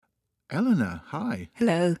Eleanor, hi.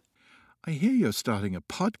 Hello. I hear you're starting a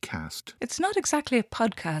podcast. It's not exactly a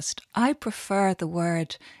podcast. I prefer the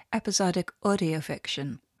word episodic audio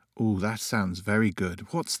fiction. Oh, that sounds very good.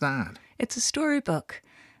 What's that? It's a storybook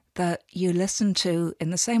that you listen to in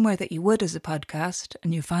the same way that you would as a podcast,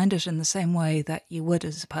 and you find it in the same way that you would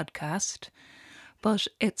as a podcast. But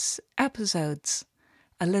it's episodes,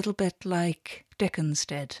 a little bit like Dickens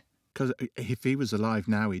did. Because if he was alive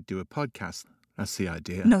now, he'd do a podcast. That's the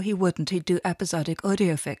idea. No, he wouldn't. He'd do episodic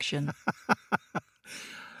audio fiction.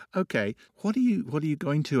 Okay, what are you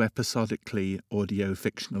going to episodically audio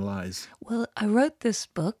fictionalize? Well, I wrote this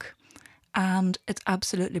book and it's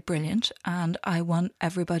absolutely brilliant and I want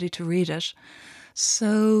everybody to read it.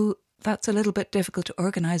 So that's a little bit difficult to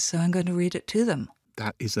organise, so I'm going to read it to them.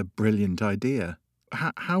 That is a brilliant idea.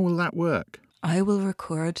 How will that work? I will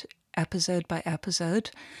record episode by episode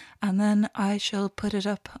and then I shall put it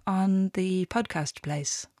up on the podcast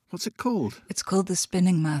place. What's it called? It's called The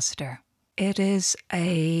Spinning Master. It is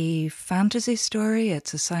a fantasy story,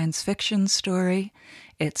 it's a science fiction story.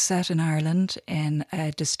 It's set in Ireland in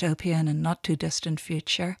a dystopian and not too distant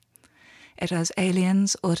future. It has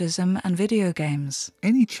aliens, autism and video games.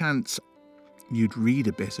 Any chance you'd read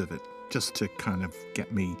a bit of it just to kind of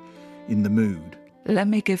get me in the mood? Let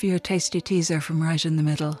me give you a tasty teaser from right in the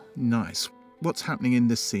middle. Nice. What's happening in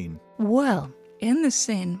this scene? Well, in this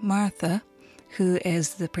scene, Martha, who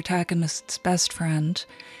is the protagonist's best friend,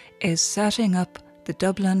 is setting up the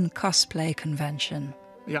Dublin Cosplay Convention.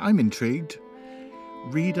 Yeah, I'm intrigued.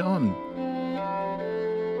 Read on.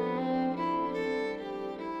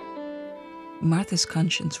 Martha's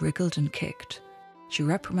conscience wriggled and kicked. She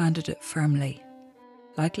reprimanded it firmly.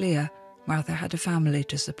 Like Leah, Martha had a family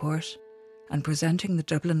to support, and presenting the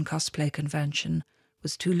Dublin Cosplay Convention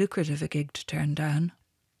was too lucrative a gig to turn down.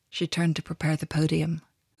 She turned to prepare the podium.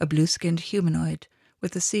 A blue-skinned humanoid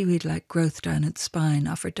with a seaweed-like growth down its spine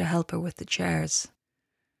offered to help her with the chairs.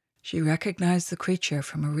 She recognised the creature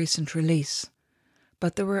from a recent release,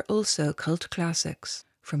 but there were also cult classics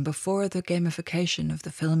from before the gamification of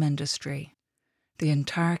the film industry. The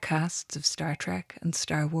entire casts of Star Trek and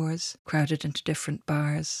Star Wars crowded into different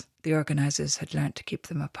bars. The organisers had learnt to keep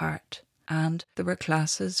them apart. And there were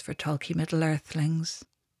classes for Tolkien Middle Earthlings,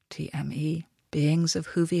 TME, Beings of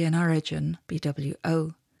Whovian Origin,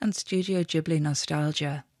 BWO, and Studio Ghibli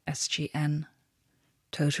Nostalgia, SGN.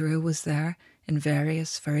 Totoro was there in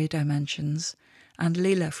various furry dimensions, and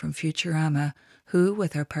Leela from Futurama, who,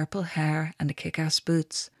 with her purple hair and kick-ass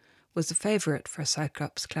boots, was a favourite for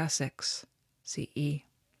Cyclops Classics, CE.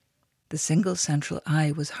 The single central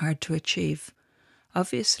eye was hard to achieve.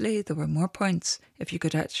 Obviously, there were more points if you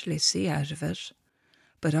could actually see out of it,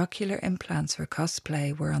 but ocular implants for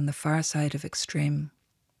cosplay were on the far side of extreme.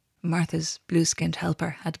 Martha's blue-skinned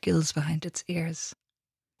helper had gills behind its ears.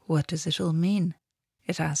 "What does it all mean?"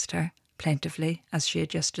 it asked her, plaintively, as she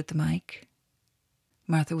adjusted the mic.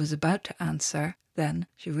 Martha was about to answer, then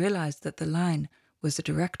she realised that the line was a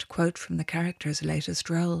direct quote from the character's latest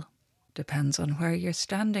role. "Depends on where you're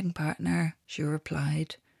standing, partner," she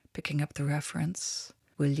replied, picking up the reference.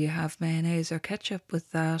 "Will you have mayonnaise or ketchup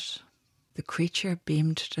with that?" The creature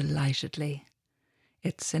beamed delightedly.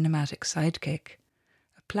 Its cinematic sidekick,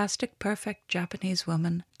 a plastic-perfect Japanese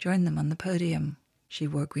woman, joined them on the podium. She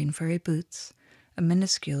wore green furry boots, a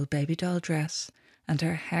minuscule baby doll dress, and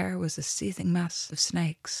her hair was a seething mass of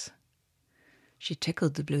snakes. She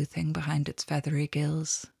tickled the blue thing behind its feathery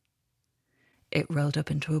gills. It rolled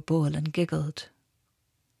up into a ball and giggled.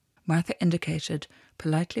 Martha indicated,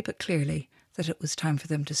 politely but clearly, that it was time for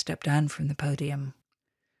them to step down from the podium.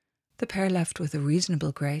 The pair left with a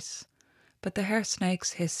reasonable grace, but the hair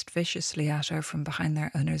snakes hissed viciously at her from behind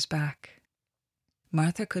their owner's back.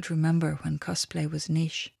 Martha could remember when cosplay was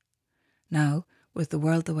niche. Now, with the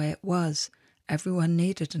world the way it was, everyone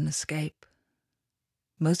needed an escape.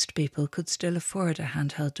 Most people could still afford a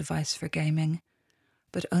handheld device for gaming,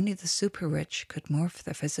 but only the super-rich could morph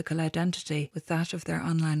their physical identity with that of their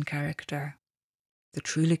online character. The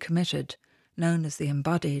truly committed, known as the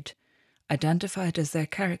embodied, identified as their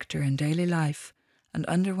character in daily life and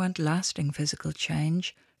underwent lasting physical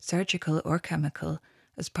change, surgical or chemical,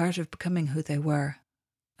 as part of becoming who they were.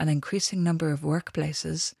 An increasing number of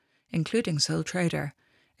workplaces, including Sole Trader,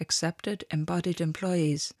 accepted embodied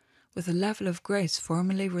employees with a level of grace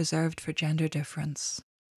formerly reserved for gender difference.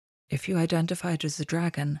 If you identified as a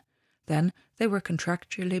dragon, then they were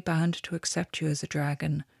contractually bound to accept you as a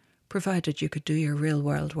dragon, provided you could do your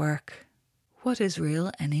real-world work. "What is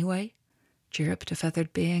real, anyway?" chirruped a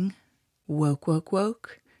feathered being. "Woke, woke,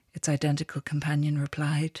 woke," its identical companion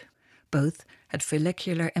replied. Both had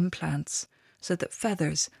follicular implants, so that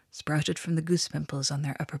feathers sprouted from the goose pimples on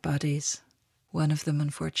their upper bodies. One of them,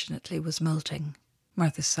 unfortunately, was molting.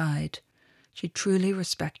 Martha sighed. She truly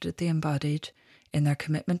respected the embodied in their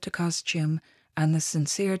commitment to costume and the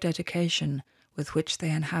sincere dedication with which they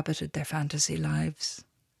inhabited their fantasy lives.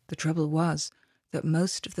 The trouble was that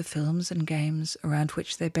most of the films and games around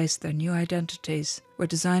which they based their new identities were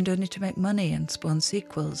designed only to make money and spawn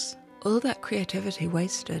sequels. All that creativity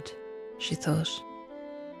wasted, she thought.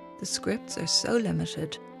 The scripts are so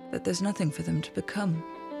limited that there's nothing for them to become.